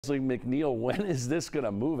McNeil, when is this going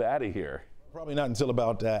to move out of here? Probably not until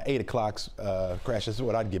about 8 o'clock crash. That's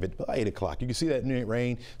what I'd give it. 8 o'clock. You can see that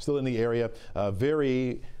rain still in the area.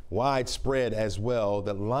 Very widespread as well.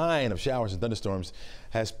 The line of showers and thunderstorms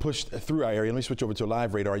has pushed through our area. Let me switch over to a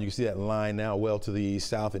live radar. You can see that line now well to the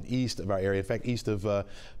south and east of our area. In fact, east of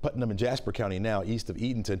Putnam and Jasper County now, east of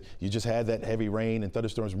Eatonton. You just had that heavy rain and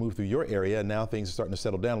thunderstorms move through your area, and now things are starting to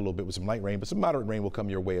settle down a little bit with some light rain, but some moderate rain will come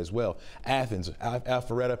your way as well. Athens,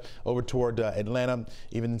 Alpharetta, over toward Atlanta,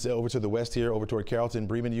 even over to the west here, over toward Carrollton,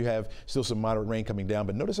 Bremen, you have still some moderate rain coming down,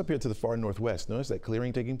 but notice up here to the far northwest, notice that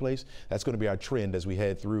clearing taking place? That's going to be our trend as we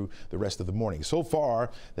head through the rest of the morning. So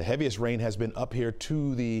far, the heaviest rain has been up here to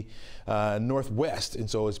the northwest, and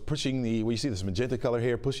so it's pushing you see this magenta color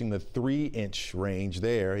here, pushing the 3-inch range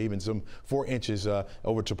there, even some 4 inches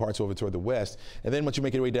over to parts over toward the west. And then once you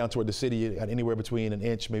make your way down toward the city, you got anywhere between an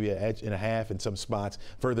inch, maybe an inch and a half in some spots.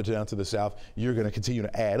 Further down to the south, you're going to continue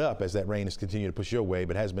to add up as that rain is continuing to push your way,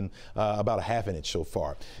 but has been about a half an inch so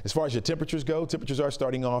far. As far as your temperatures go, temperatures are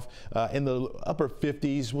starting off in the upper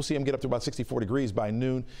 50s. We'll see them get up to about 64 degrees by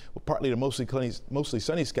noon. Partly to mostly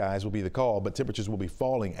sunny skies will be the call, but temperatures will be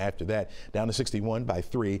falling after that, down to 61 by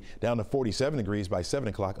 3, down to 47 degrees by 7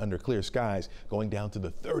 o'clock under clear skies, going down to the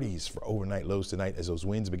 30s for overnight lows tonight as those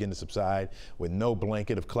winds begin to subside. With no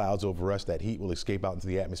blanket of clouds over us, that heat will escape out into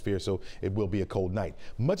the atmosphere, so it will be a cold night.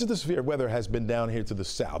 Much of the severe weather has been down here to the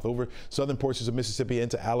south, over southern portions of Mississippi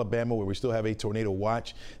into Alabama, where we still have a tornado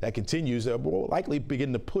watch that continues. Will likely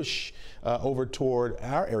begin to push over toward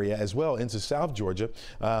our area as well into South Georgia.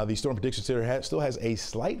 The Storm Prediction Center still has a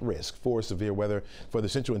slight risk for severe weather for the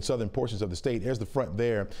central and southern portions of the state. There's the front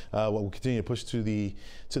there. What will continue to push to the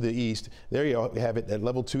east. There you have it at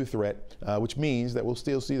level 2 threat, which means that we'll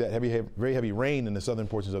still see that very heavy rain in the southern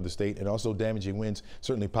portions of the state, and also damaging winds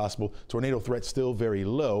certainly possible. Tornado threat still very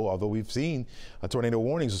low, although we've seen tornado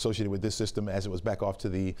warnings associated with this system as it was back off to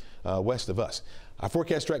the west of us. Our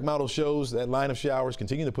forecast track model shows that line of showers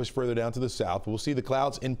continue to push further down to the south. We'll see the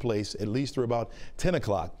clouds in place at least through about 10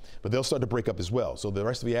 o'clock, but they'll start to break up as well. So the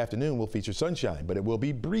rest of the afternoon will feature sunshine, but it will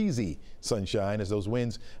be breezy sunshine as those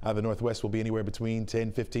winds out of the northwest will be anywhere between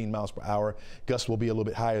 10-15 miles per hour. Gusts will be a little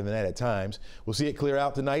bit higher than that at times. We'll see it clear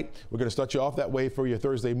out tonight. We're going to start you off that way for your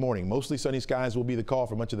Thursday morning. Mostly sunny skies will be the call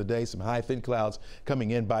for much of the day. Some high, thin clouds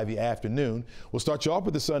coming in by the afternoon. We'll start you off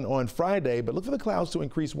with the sun on Friday, but look for the clouds to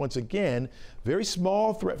increase once again. Very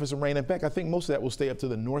small threat for some rain. In fact, I think most of that will stay up to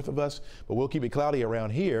the north of us, but we'll keep it cloudy around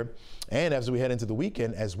here. And as we head into the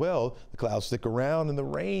weekend as well, the clouds stick around and the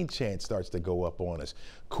rain chance starts to go up on us.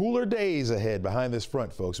 Cooler days ahead behind this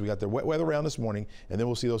front, folks. We got the wet weather around this morning, and then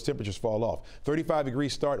we'll see those temperatures fall off. 35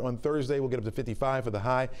 degrees start on Thursday. We'll get up to 55 for the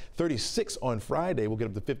high. 36 on Friday. We'll get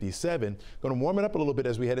up to 57. Going to warm it up a little bit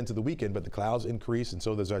as we head into the weekend, but the clouds increase, and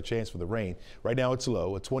so there's our chance for the rain. Right now it's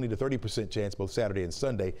low, a 20 to 30% chance both Saturday and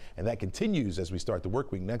Sunday, and that continues as we start the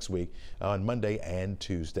work week next week on Monday and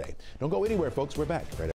Tuesday. Don't go anywhere, folks. We're back right